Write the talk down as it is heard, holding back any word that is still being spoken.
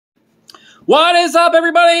What is up,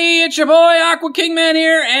 everybody? It's your boy, Aqua Kingman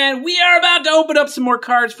here, and we are about to open up some more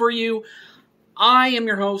cards for you. I am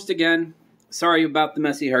your host again. Sorry about the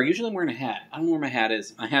messy hair. Usually I'm wearing a hat. I don't know where my hat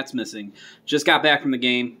is. My hat's missing. Just got back from the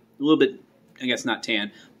game. A little bit, I guess, not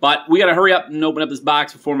tan. But we got to hurry up and open up this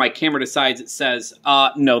box before my camera decides it says,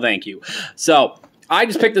 no thank you. So, I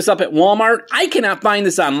just picked this up at Walmart. I cannot find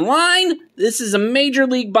this online. This is a Major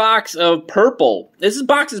League box of purple. This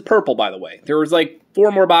box is purple, by the way. There was like 4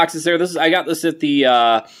 more boxes there. I got this at the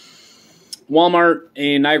Walmart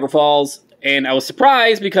in Niagara Falls, and I was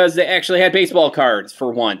surprised because they actually had baseball cards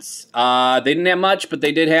for once. They didn't have much, but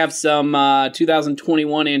they did have some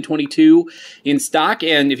 2021 and 22 in stock.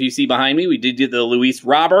 And if you see behind me, we did do the Luis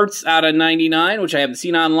Roberts out of 99, which I haven't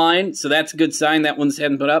seen online, so that's a good sign. That one's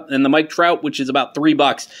hadn't put up. And the Mike Trout, which is about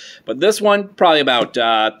 $3. But this one, probably about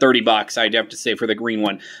 $30, I'd have to say, for the green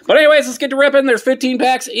one. But anyways, let's get to ripping. There's 15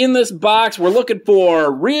 packs in this box. We're looking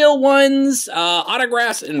for real ones,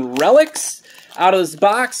 autographs, and relics out of this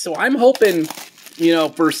box. So I'm hoping,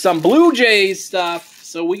 for some Blue Jays stuff.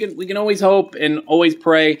 So we can always hope and always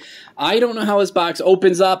pray. I don't know how this box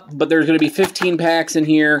opens up, but there's going to be 15 packs in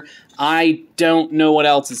here. I don't know what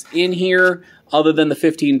else is in here other than the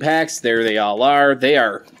 15 packs. There they all are. They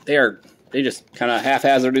just kind of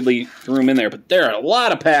haphazardly threw them in there, but there are a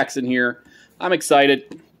lot of packs in here. I'm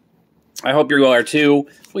excited. I hope you are too.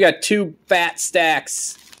 We got 2 fat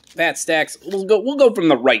stacks. We'll go from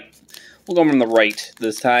the right. We'll go from the right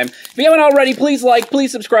this time. If you haven't already, please like,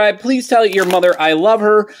 please subscribe, please tell your mother I love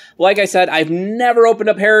her. Like I said, I've never opened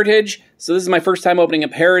up Heritage, so this is my first time opening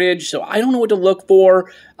up Heritage, so I don't know what to look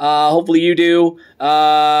for. Hopefully you do.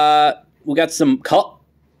 We got some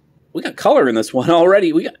color in this one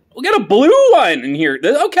already. We got a blue one in here.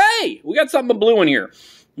 Okay, we got something blue in here.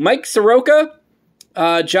 Mike Soroka,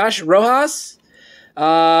 Josh Rojas,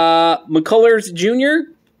 McCullers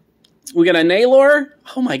Jr., we got a Naylor.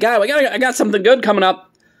 Oh my God, I got something good coming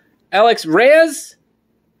up. Alex Reyes.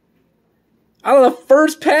 Out of the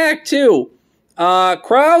first pack, too.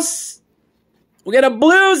 Kraus. We got a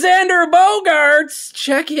blue Xander Bogaerts.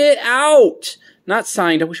 Check it out. Not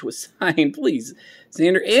signed. I wish it was signed, please.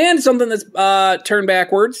 Xander. And something that's turned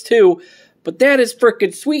backwards, too. But that is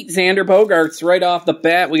frickin' sweet, Xander Bogaerts, right off the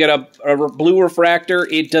bat. We got a blue refractor.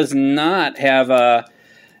 It does not have a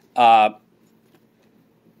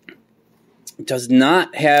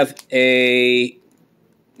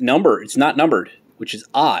number. It's not numbered, which is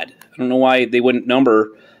odd. I don't know why they wouldn't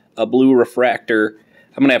number a blue refractor.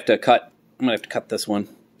 I'm gonna have to cut this one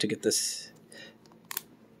to get this.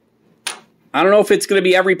 I don't know if it's gonna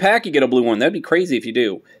be every pack you get a blue one. That'd be crazy if you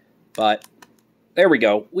do. But there we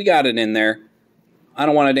go. We got it in there. I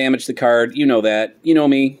don't want to damage the card. You know that. You know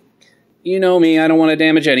me. I don't want to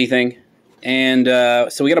damage anything. And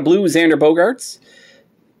so we got a blue Xander Bogaerts.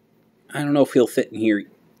 I don't know if he'll fit in here.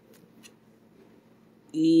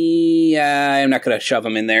 Yeah, I'm not going to shove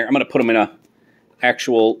him in there. I'm going to put him in a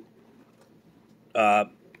actual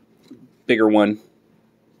bigger one.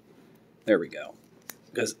 There we go.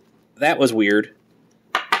 Because that was weird.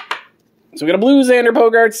 So we got a blue Xander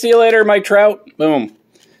Bogaerts. See you later, Mike Trout. Boom.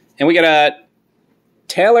 And we got a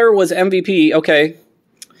Taylor was MVP. Okay.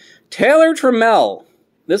 Taylor Trammell.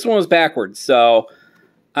 This one was backwards, so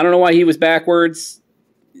I don't know why he was backwards.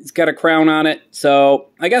 It's got a crown on it, so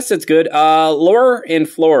I guess it's good. Lower and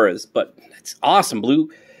Flores, but it's awesome. Blue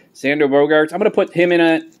Xander Bogaerts. I'm going to put him in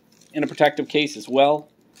a protective case as well,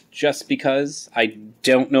 just because I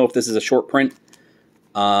don't know if this is a short print.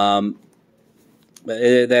 But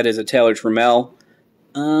that is a Taylor Trammell.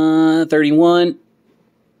 31.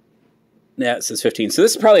 Yeah, it says 15. So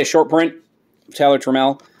this is probably a short print. Taylor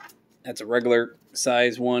Trammell. That's a regular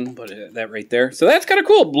size one, but that right there. So that's kind of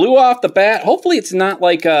cool. Blue off the bat. Hopefully it's not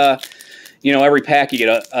like, every pack you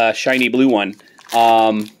get a shiny blue one.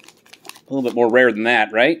 A little bit more rare than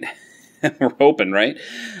that, right? We're hoping, right?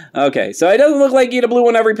 Okay, so it doesn't look like you get a blue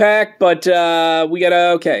one every pack, but we got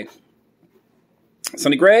okay.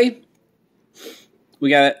 Sonny Gray. We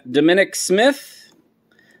got Dominic Smith.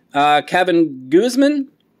 Kevin Guzman.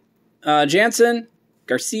 Jansen.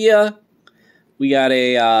 Garcia. We got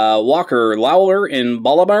a Walker Lawler in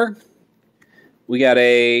Bolivar. We got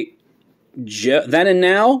a Then and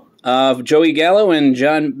Now of Joey Gallo and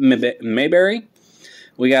John Mayberry.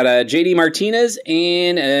 We got a J.D. Martinez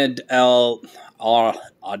and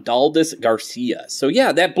Adaldis Garcia. So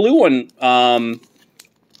yeah, that blue one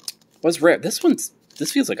was rare. This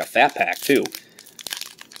feels like a fat pack too.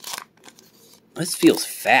 This feels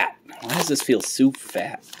fat. Why does this feel so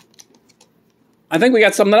fat? I think we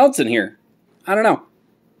got something else in here. I don't know.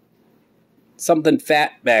 Something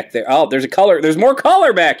fat back there. Oh, there's a color. There's more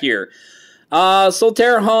color back here.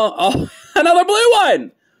 Solterra. Oh, Another blue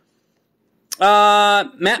one.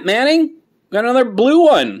 Matt Manning. Got another blue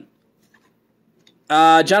one.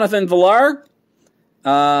 Jonathan Villar.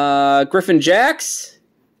 Griffin Jacks.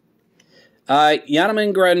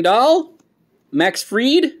 Yanaman Grandal. Max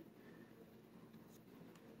Fried.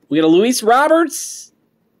 We got a Luis Roberts.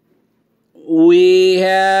 We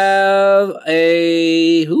have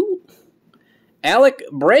a who? Alec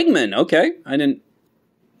Bregman. Okay, I didn't.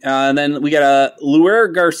 And then we got a Luer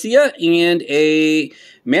Garcia and a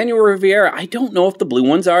Manuel Rivera. I don't know if the blue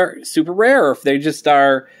ones are super rare or if they just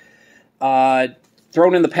are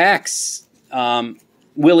thrown in the packs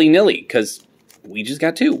willy-nilly because we just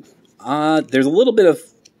got two. There's a little bit of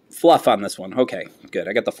fluff on this one. Okay, good.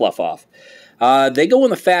 I got the fluff off. They go in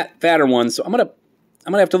the fatter ones, so I'm gonna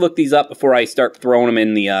have to look these up before I start throwing them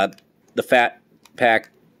in the fat pack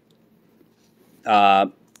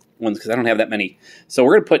ones because I don't have that many. So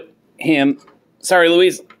we're gonna put him. Sorry,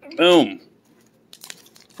 Louise. Boom.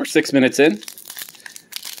 We're 6 minutes in.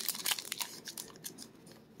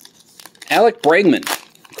 Alec Bregman.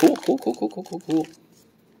 Cool.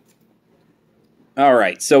 All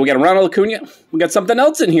right, so we got a Ronald Acuna. We got something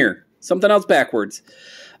else in here. Something else backwards.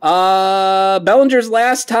 Bellinger's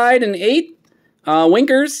last tied in 8th.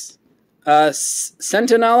 Winkers.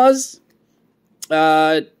 Sentinelas.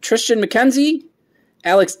 Tristan McKenzie.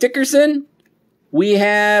 Alex Dickerson. We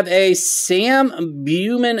have a Sam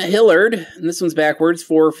Bowman-Hillard, and this one's backwards,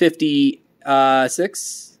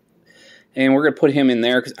 456. And we're going to put him in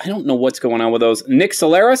there because I don't know what's going on with those. Nick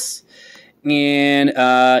Solaris and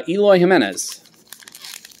Eloy Jimenez.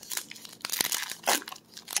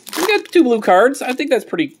 We got 2 blue cards. I think that's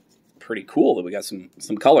pretty cool that we got some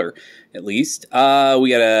color, at least. We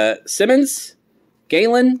got a Simmons,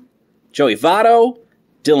 Galen, Joey Votto,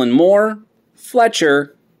 Dylan Moore,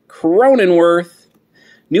 Fletcher, Cronenworth,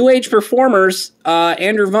 New Age Performers,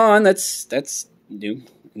 Andrew Vaughn, that's new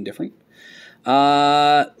and different.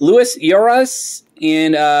 Luis Yoras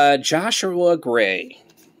and Joshua Gray.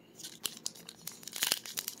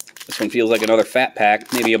 This one feels like another fat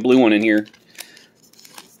pack, maybe a blue one in here.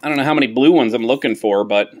 I don't know how many blue ones I'm looking for,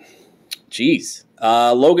 but geez.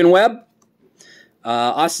 Logan Webb,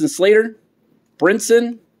 Austin Slater,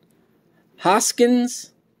 Brinson,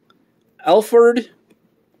 Hoskins, Elford,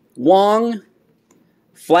 Wong,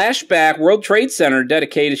 Flashback, World Trade Center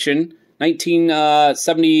dedication,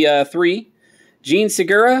 1973, Gene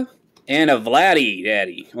Segura, and a Vladdy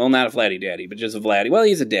Daddy. Well, not a Vladdy Daddy, but just a Vladdy. Well,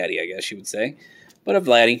 he's a daddy, I guess you would say, but a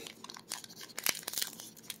Vladdy.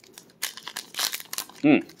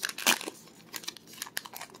 We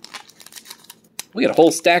got a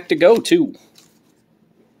whole stack to go, too.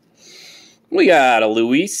 We got a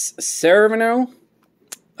Luis Severino,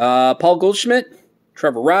 Paul Goldschmidt,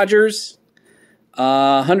 Trevor Rogers,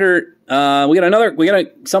 Hunter. We got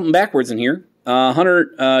something backwards in here.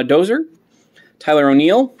 Hunter Dozier, Tyler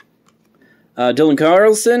O'Neill, Dylan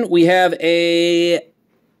Carlson. We have a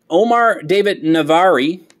Omar David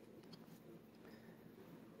Navari.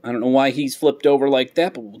 I don't know why he's flipped over like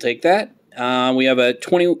that, but we'll take that. We have a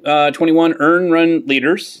 21 earn run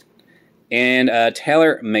leaders and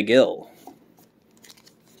Taylor McGill.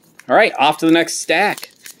 All right, off to the next stack.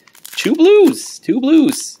 2 blues.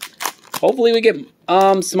 Hopefully we get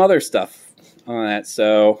some other stuff on that.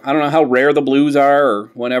 So I don't know how rare the blues are or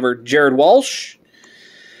whatever. Jared Walsh,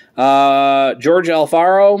 George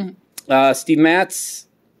Alfaro, Steve Matz,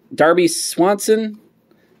 Darby Swanson,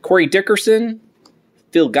 Corey Dickerson,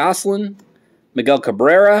 Phil Gosselin, Miguel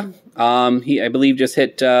Cabrera. He, I believe, just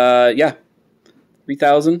hit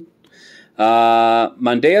 3,000.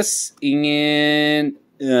 Mondeas and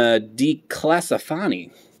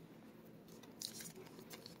DeClassifani.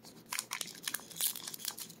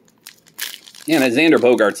 Yeah, that Xander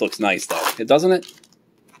Bogaerts looks nice, though. Doesn't it?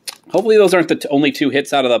 Hopefully those aren't the only 2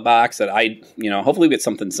 hits out of the box that hopefully we get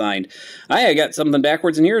something signed. I got something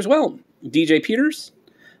backwards in here as well. DJ Peters,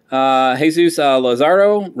 Jesus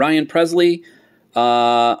Lazaro, Ryan Presley,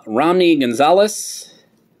 Romney Gonzalez.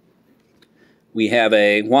 We have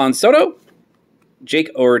a Juan Soto,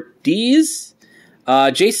 Jake Ortiz,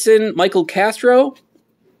 Jason Michael Castro.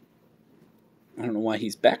 I don't know why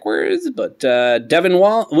he's backwards, but Devin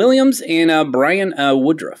Williams and Brian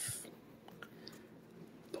Woodruff.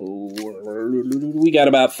 We got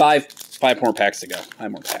about five more packs to go.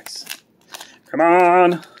 5 more packs. Come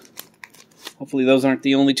on. Hopefully those aren't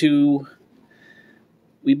the only 2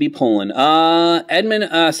 we'd be pulling.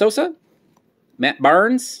 Edmund Sosa, Matt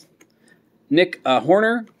Barnes, Nick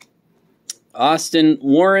Horner, Austin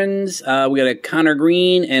Warrens. We got a Connor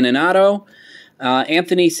Green and an auto.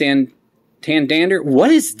 Anthony Santander. What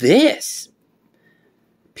is this?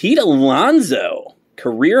 Pete Alonso.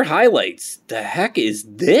 Career highlights. The heck is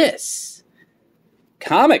this?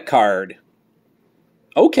 Comic card.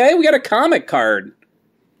 Okay, we got a comic card.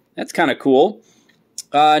 That's kind of cool.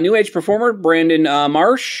 New Age performer, Brandon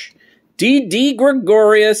Marsh. D.D.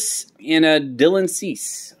 Gregorius and Dylan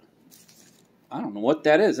Cease. I don't know what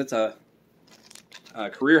that is. It's a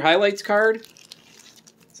career highlights card.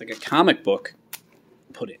 It's like a comic book.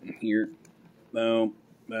 Put it in here. Boom.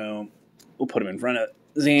 Boom. We'll put him in front of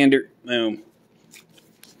Xander. Boom.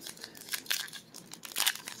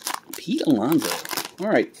 Pete Alonso. All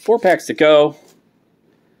right, 4 packs to go.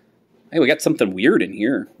 Hey, we got something weird in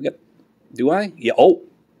here. We got. Do I? Yeah. Oh.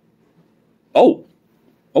 Oh.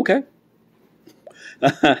 Okay.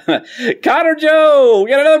 Connor Joe. We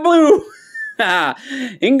got another blue.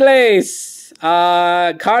 Ingles.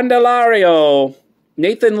 Candelario.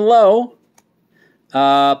 Nathan Lowe.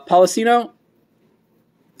 Policino.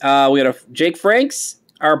 We got a Jake Franks.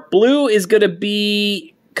 Our blue is going to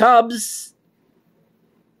be Cubs.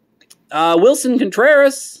 Wilson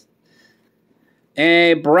Contreras.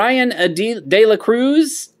 A Brian De La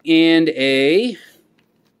Cruz. And a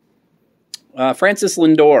Francis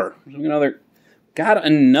Lindor. Got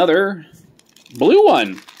another blue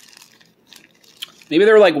one. Maybe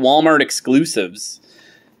they're like Walmart exclusives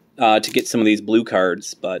to get some of these blue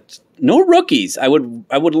cards, but no rookies. I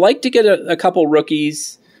would like to get a couple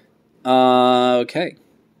rookies. Okay,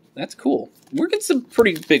 that's cool. We're getting some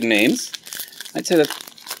pretty big names. I'd say that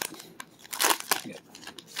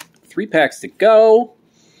 3 packs to go.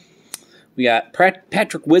 We got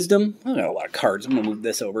Patrick Wisdom. I got a lot of cards. I'm gonna move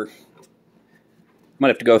this over. Might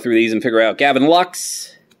have to go through these and figure out. Gavin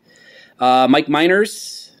Lux, Mike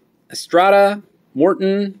Miners, Estrada,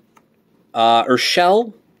 Morton,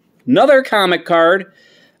 Urshel, another comic card,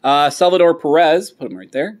 Salvador Perez, put him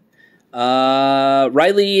right there,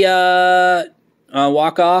 Riley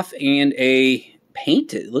Walkoff, and a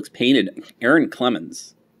painted, looks painted, Aaron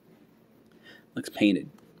Clemens. Looks painted.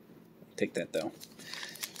 Take that, though.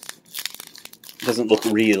 Doesn't look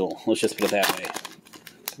real. Let's just put it that way.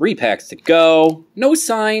 3 packs to go. No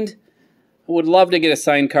signed. I would love to get a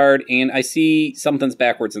signed card, and I see something's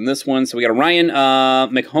backwards in this one. So we got a Ryan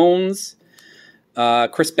McHolmes,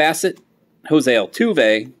 Chris Bassett, Jose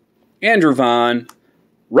Altuve, Andrew Vaughn,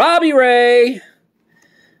 Robbie Ray,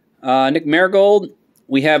 Nick Marigold.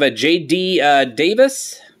 We have a J.D.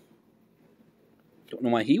 Davis. Don't know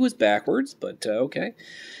why he was backwards, but okay.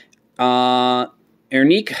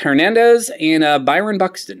 Ernique Hernandez and Byron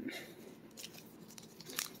Buxton.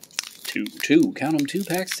 Count them, 2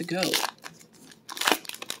 packs to go.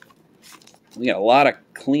 We got a lot of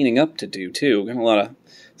cleaning up to do, too. Got a lot of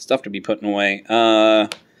stuff to be putting away. Garn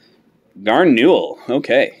Newell.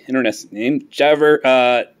 Okay. Interesting name.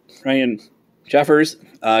 Ryan Jeffers.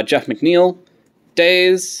 Jeff McNeil.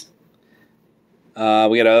 Days. We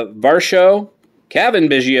got a Varsho. Kevin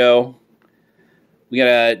Biggio. We got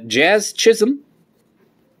a Jazz Chisholm.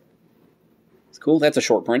 It's cool. That's a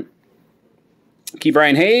short print. Key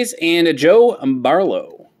Brian Hayes and a Joe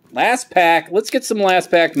Barlow. Last pack. Let's get some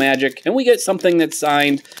last pack magic. Can we get something that's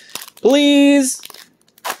signed? Please.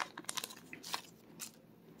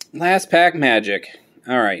 Last pack magic.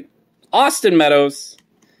 All right. Austin Meadows.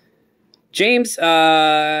 James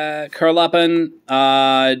Carlapin.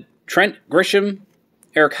 Trent Grisham.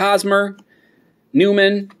 Eric Hosmer.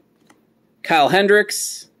 Newman. Kyle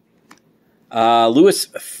Hendricks. Luis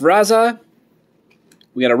Fraza.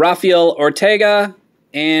 We got a Rafael Ortega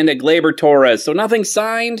and a Gleyber Torres. So nothing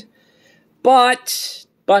signed, but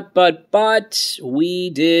we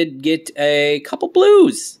did get a couple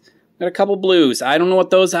blues. Got a couple blues. I don't know what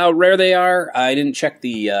those, how rare they are. I didn't check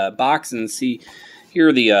the box and see. Here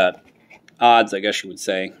are the odds, I guess you would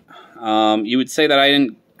say. You would say that I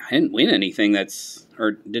didn't win anything that's,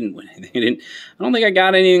 or didn't win anything. I don't think I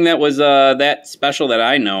got anything that was that special that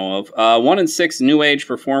I know of. 1 and 6 New Age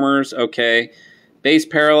performers. Okay. Base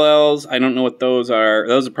parallels, I don't know what those are.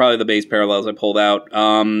 Those are probably the base parallels I pulled out.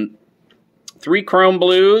 3 chrome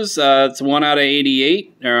blues. It's 1 out of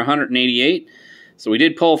 88, or 188. So we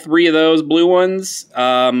did pull 3 of those blue ones.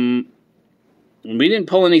 We didn't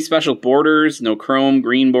pull any special borders. No chrome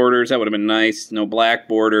green borders. That would have been nice. No black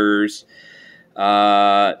borders.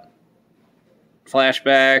 Flashbacks.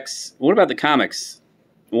 What about the comics?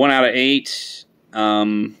 1 out of 8.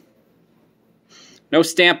 No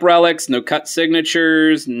stamp relics, no cut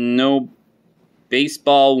signatures, no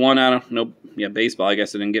baseball, 1 out of, no, yeah, baseball, I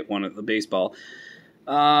guess I didn't get one of the baseball.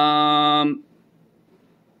 1 out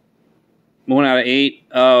of 8,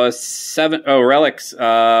 7, relics, 1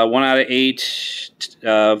 out of 8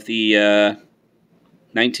 of the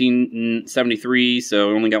 1973,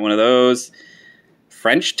 so only got one of those.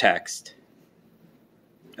 French text.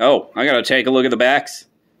 Oh, I gotta take a look at the backs.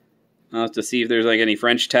 I'll have to see if there's like any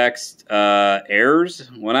French text. Errors,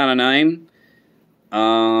 1 out of 9. I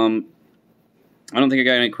don't think I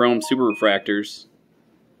got any chrome super refractors.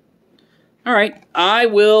 Alright, I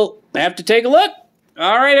will have to take a look.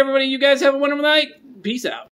 Alright, everybody, you guys have a wonderful night. Peace out.